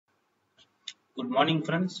Good morning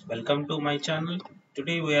friends, welcome to my channel.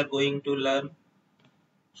 Today we are going to learn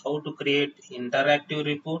how to create interactive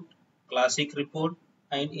report, classic report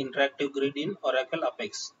and interactive grid in Oracle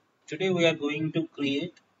Apex. Today we are going to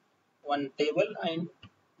create one table and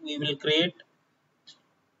we will create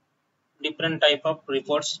different type of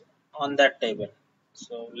reports on that table.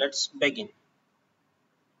 So let's begin.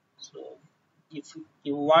 So if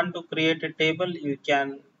you want to create a table, you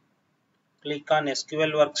can click on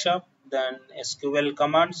SQL workshop, then SQL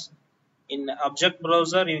commands. In object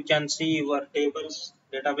browser, you can see your tables,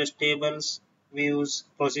 database tables, views,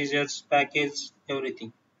 procedures, package,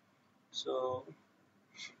 everything. So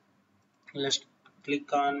let's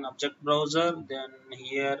click on object browser. Then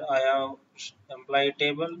here I have employee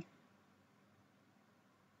table.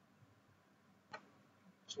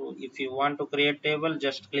 So if you want to create table,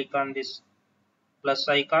 just click on this plus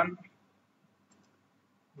icon.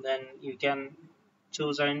 Then you can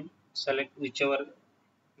choose and select whichever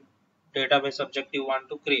database object you want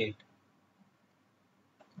to create.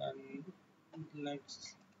 And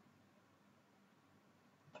let's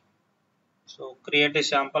so create a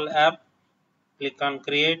sample app. Click on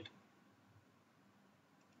create.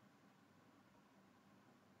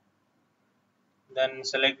 Then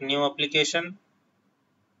select new application.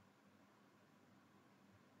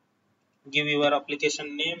 Give your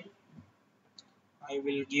application name. I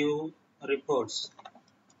will give reports.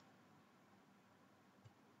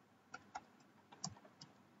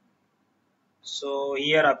 So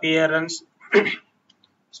here appearance.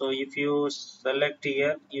 So if you select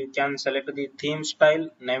here, you can select the theme style,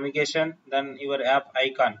 navigation, then your app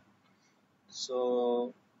icon.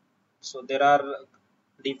 So there are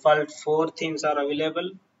default four themes are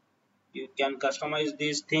available. You can customize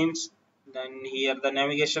these themes. Then here the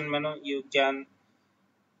navigation menu, you can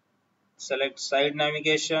select side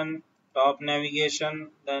navigation, top navigation,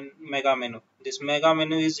 then mega menu. This mega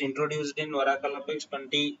menu is introduced in Oracle Apex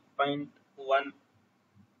 20.1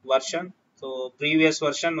 version. So previous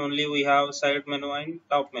version only we have side menu and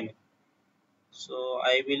top menu. So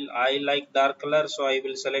I like dark color, so I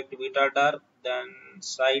will select Vita dark. Then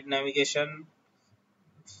side navigation.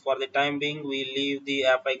 For the time being, we leave the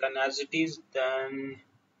app icon as it is. Then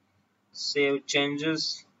save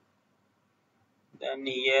changes. Then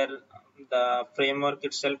here the framework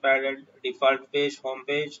itself added default page, home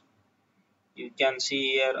page. You can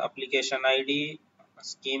see here application ID,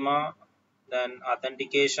 schema, then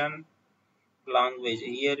authentication, language.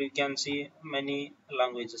 Here you can see many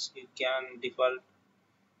languages. You can default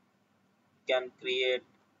can create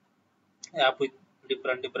app with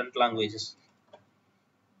different languages.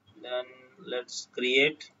 Then let's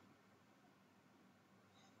create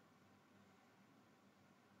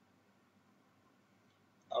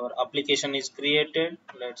our application is created.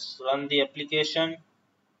 Let's run the application.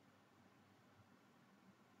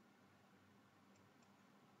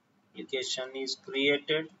 Application is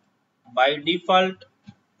created. By default,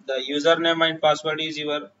 the username and password is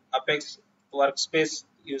your Apex workspace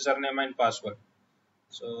username and password.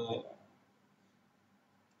 So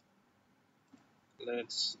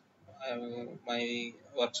let's my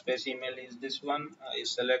workspace email is this one. I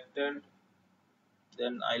selected,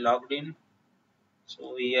 then I logged in.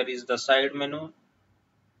 So here is the side menu.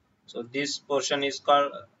 So this portion is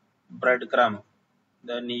called breadcrumb.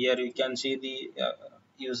 Then here you can see the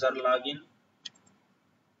user login.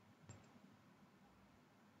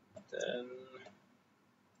 Then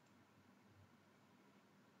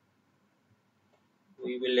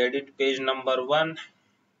we will edit page number 1.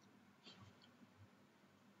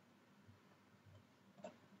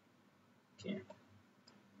 Okay.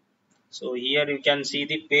 So here you can see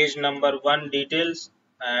the page number 1 details.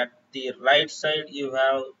 At the right side you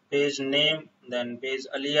have page name, then page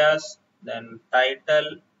alias, then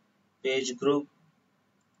title, page group,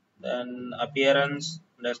 then appearance,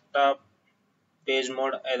 desktop, page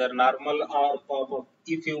mode either normal or pop-up.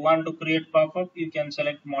 If you want to create pop-up, you can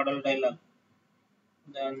select model dialog.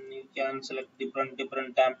 Then you can select different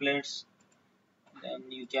templates.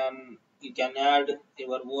 Then you can add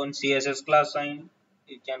your own CSS class sign.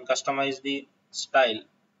 You can customize the style.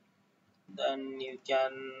 Then you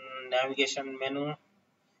can navigation menu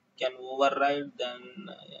can override. Then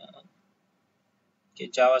okay,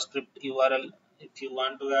 JavaScript URL. If you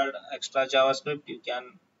want to add extra JavaScript, you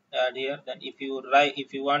can add here. Then if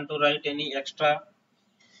you want to write any extra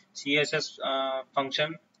CSS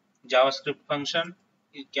function, JavaScript function,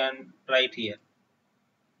 you can write here.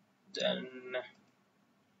 Then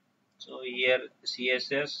so here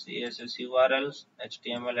CSS URLs,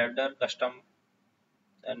 HTML header, custom,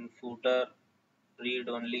 then footer, read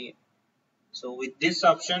only. So with this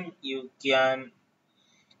option, you can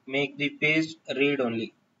make the page read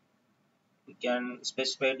only. You can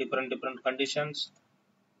specify different conditions.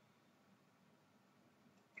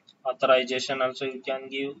 Authorization also you can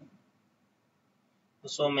give.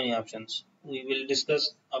 So many options. We will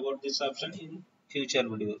discuss about this option in future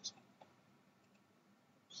videos.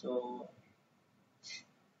 So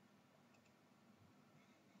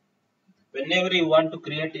whenever you want to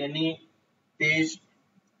create any page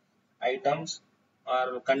items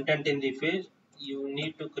or content in the page, you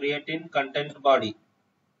need to create in content body.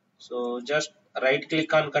 So just right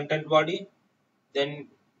click on content body, then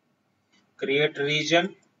create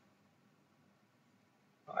region.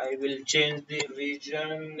 I will change the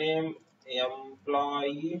region name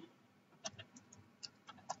employee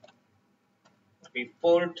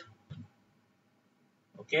report.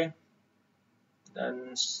 Okay,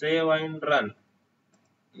 then save and run.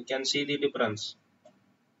 You can see the difference.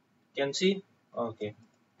 You can see. Okay,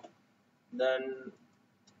 then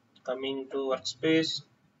coming to workspace.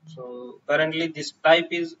 So currently this type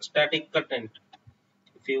is static content.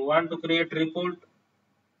 If you want to create report,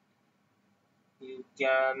 you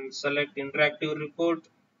can select interactive report.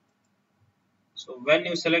 So when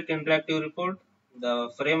you select interactive report,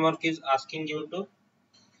 the framework is asking you to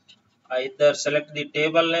either select the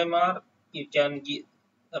table name or you can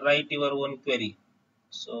write your own query.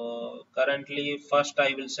 So currently first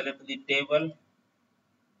I will select the table.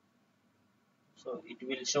 So it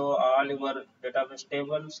will show all your database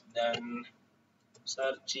tables. Then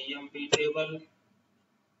search EMP table.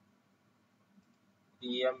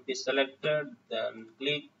 EMP selected. Then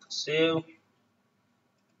click save.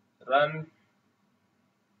 Run.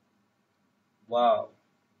 Wow.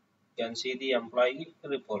 You can see the employee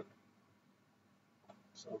report.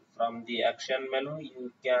 So from the action menu,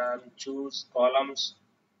 you can choose columns.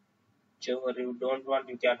 Whichever you don't want,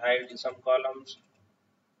 you can hide some columns.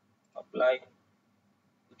 Apply.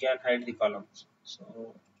 You can hide the columns.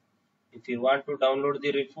 So if you want to download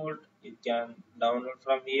the report, you can download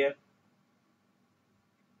from here.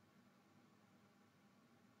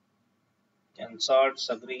 You can sort,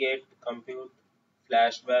 segregate, compute,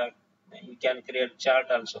 flashback. You can create chart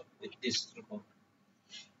also with this report.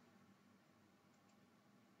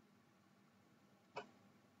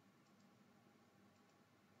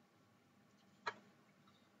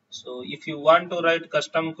 So if you want to write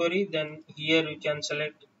custom query, then here you can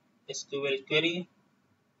select SQL query.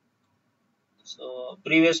 So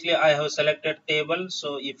previously I have selected table.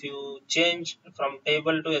 So if you change from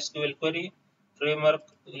table to SQL query, framework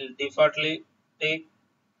will defaultly take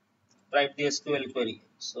write the SQL query.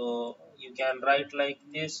 So you can write like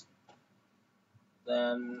this.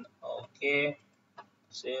 Then okay,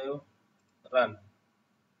 save, run.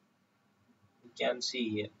 You can see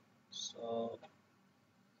here. So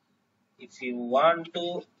if you want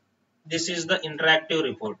to, this is the interactive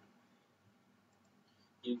report.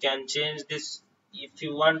 You can change this. If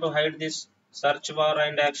you want to hide this search bar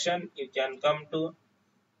and action, you can come to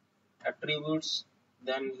attributes,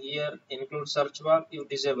 then here include search bar, you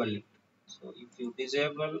disable it. So if you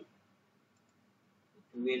disable, it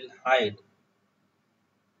will hide.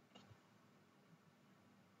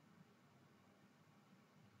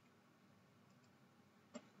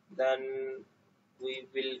 Then we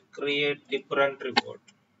will create different report.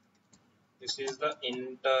 This is the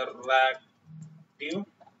interactive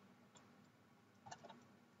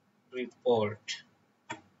report.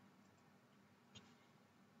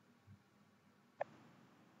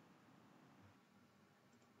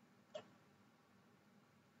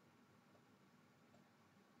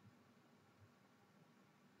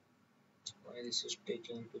 Why this is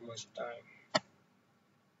taking too much time?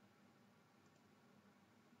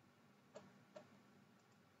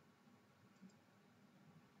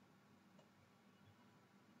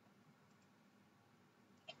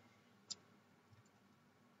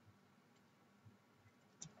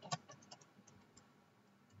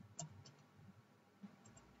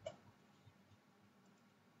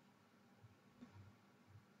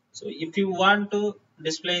 So if you want to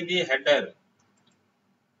display the header,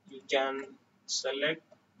 you can select,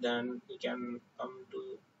 then you can come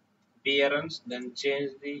to appearance, then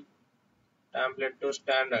change the template to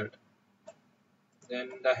standard.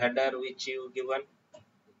 Then the header which you given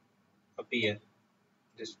appear,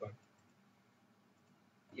 this one.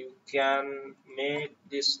 You can make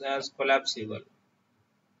this as collapsible.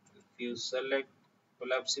 If you select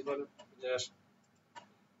collapsible, just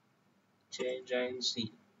change and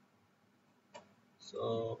see.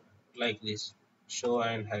 So like this, show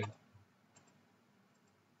and hide.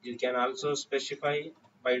 You can also specify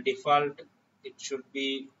by default it should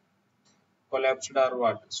be collapsed or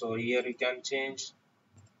what. So here you can change,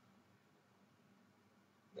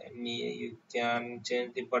 And you can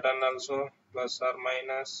change the button also, plus or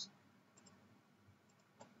minus.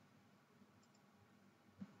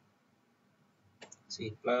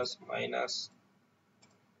 See, plus minus.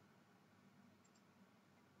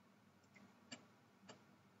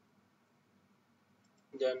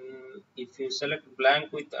 Then if you select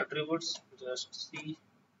blank with attributes, just see,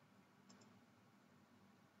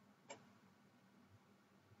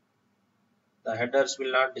 the headers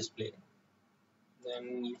will not display.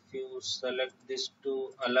 Then if you select this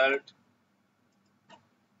to alert,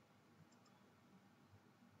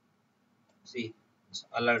 see,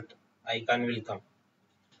 alert icon will come.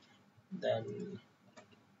 Then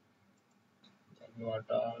what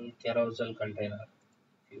all, carousel container.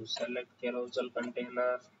 If you select carousel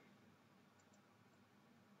container,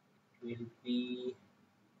 will be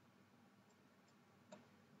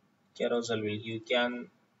carousel will, you can,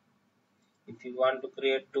 if you want to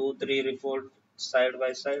create 2 3 report side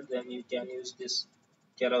by side, then you can use this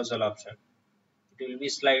carousel option. It will be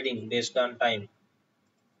sliding based on time.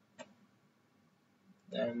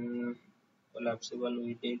 Then collapsible,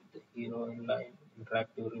 we did hero inline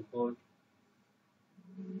interactive report.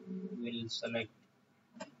 We'll select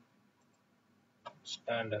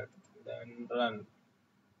standard, then run.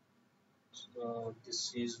 So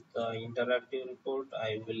this is the interactive report.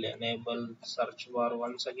 I will enable search bar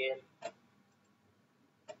once again.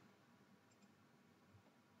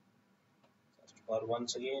 Search bar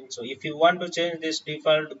once again. So if you want to change this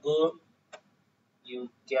default go, you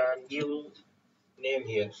can give name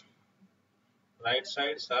here. Right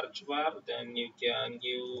side search bar, then you can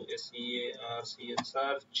give SEARCH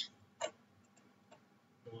search.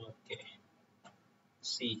 Okay.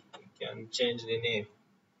 See, you can change the name.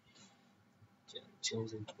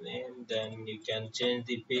 Change the name, then you can change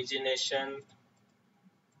the pagination.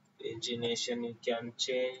 Pagination you can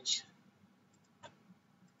change.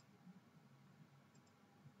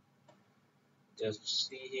 Just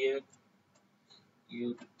see here.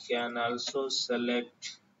 You can also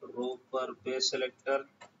select row per page selector.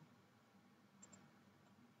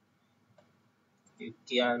 You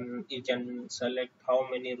can select how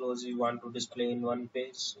many rows you want to display in one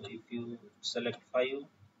page. So if you select 5,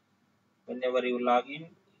 whenever you log in,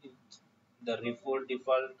 the report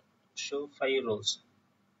default show 5 rows.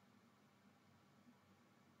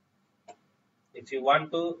 If you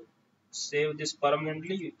want to save this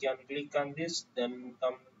permanently, you can click on this, then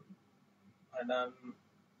come and on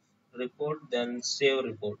report, then save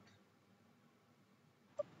report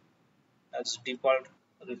as default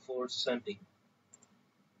report setting.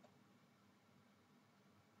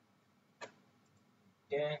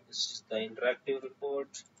 Okay, this is the interactive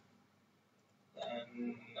report,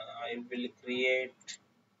 and I will create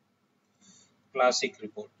classic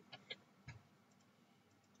report.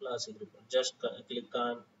 Classic report. Just click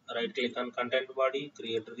on, right click on content body,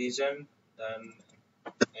 create region, then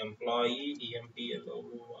employee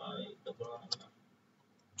EMPLOY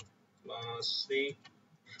classic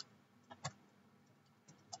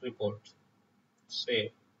report.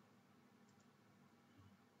 Save.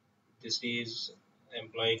 This is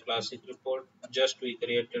employee classic report. Just we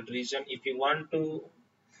created region. If you want to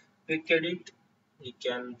quick edit, you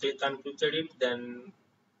can click on quick edit, then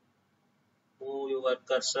move your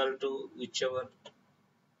cursor to whichever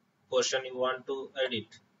portion you want to edit.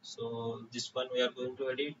 So this one we are going to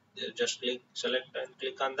edit. Just click, select and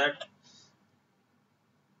click on that.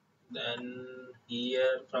 Then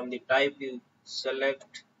here from the type you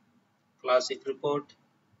select classic report.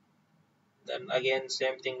 Then again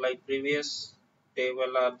same thing like previous,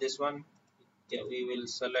 table or this one. Okay, we will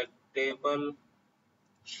select table,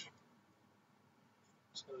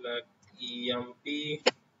 select EMP,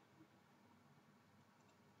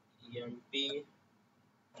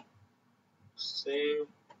 save,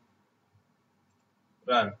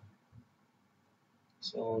 run.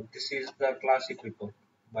 So this is the classic report.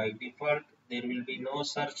 By default, there will be no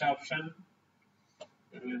search option,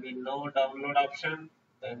 there will be no download option,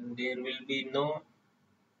 and there will be no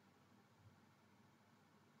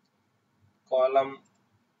column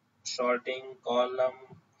sorting,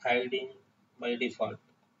 column hiding by default.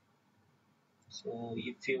 So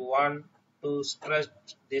if you want to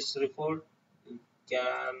stretch this report, you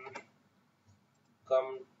can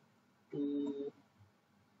come to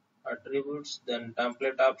attributes, then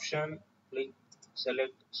template option, click,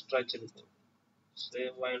 select stretch report,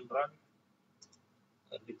 save and run.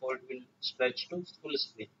 The report will stretch to full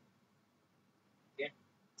screen. Okay.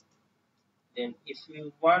 Then if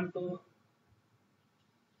you want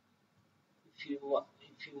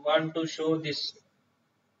to show this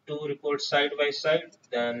two reports side by side,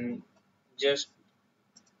 then just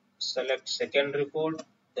select second report,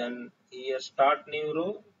 Then here start new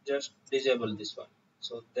row, just disable this one.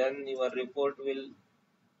 So then your report will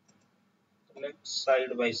select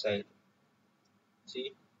side by side.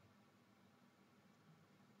 See,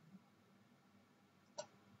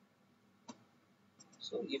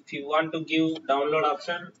 so if you want to give download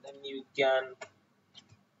option, then you can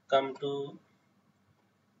come to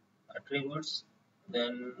attributes,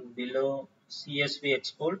 then below CSV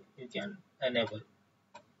export you can enable.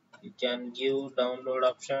 You can give download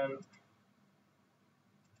option,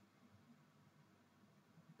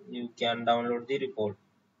 you can download the report.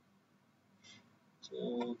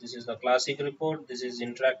 So this is the classic report, this is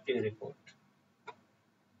interactive report.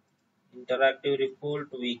 Interactive report,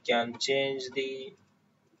 we can change the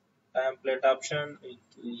template option.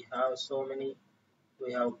 We have so many,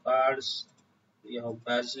 we have cards, we have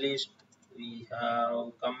batch list, we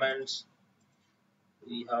have comments,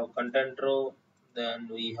 we have content row, then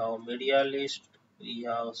we have media list, we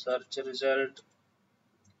have search result.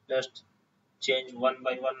 Let's change one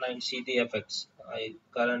by one and see the effects. I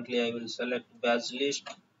will select batch list.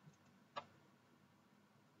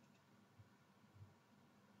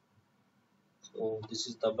 So this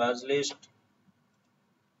is the batch list.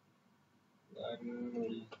 Then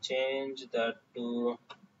we'll change that to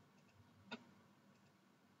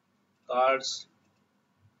cards.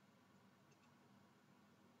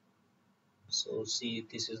 So see,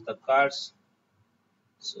 this is the cards.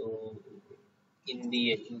 So in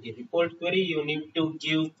the report query, you need to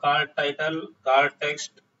give card title, card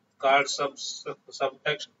text, card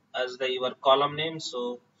subtext as the your column name.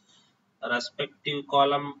 So respective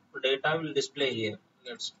column data will display here.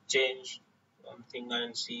 Let's change one thing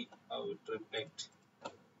and see how it reflects.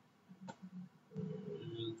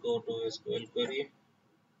 We'll go to SQL query.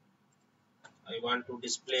 I want to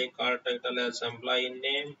display card title as employee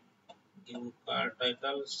name. Give card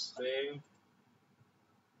title, save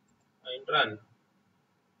and run.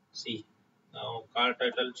 See, now card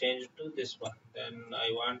title changed to this one. Then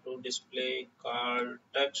I want to display card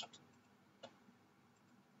text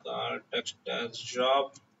as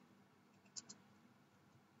job.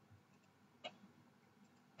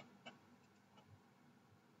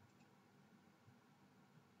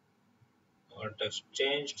 Card text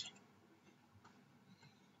changed.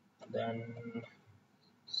 Then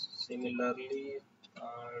similarly,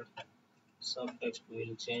 card subtext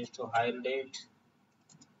will change to hire date.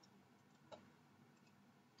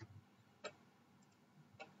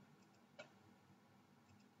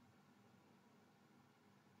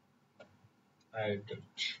 Hire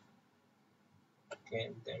date.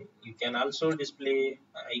 Okay, then you can also display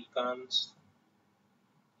icons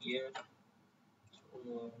here.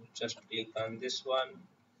 So just click on this one.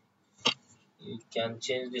 You can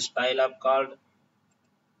change the style of card.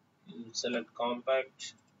 You select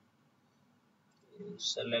compact. You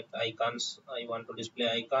select icons. I want to display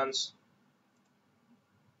icons.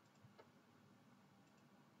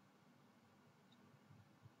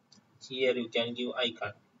 Here you can give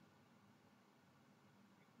icon.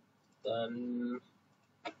 Then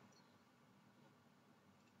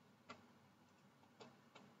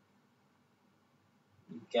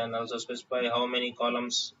you can also specify how many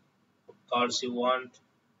columns cards you want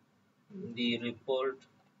in the report.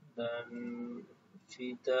 Then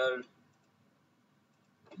feature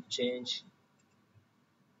change.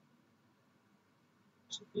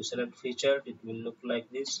 So if you select featured, it will look like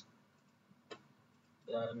this.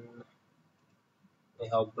 Then we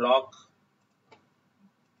have block.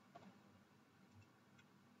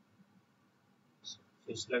 So if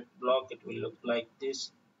you select block, it will look like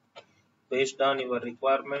this. Based on your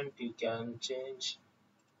requirement, you can change.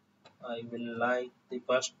 I will like the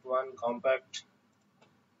first one, compact.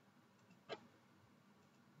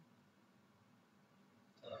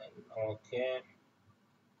 And okay.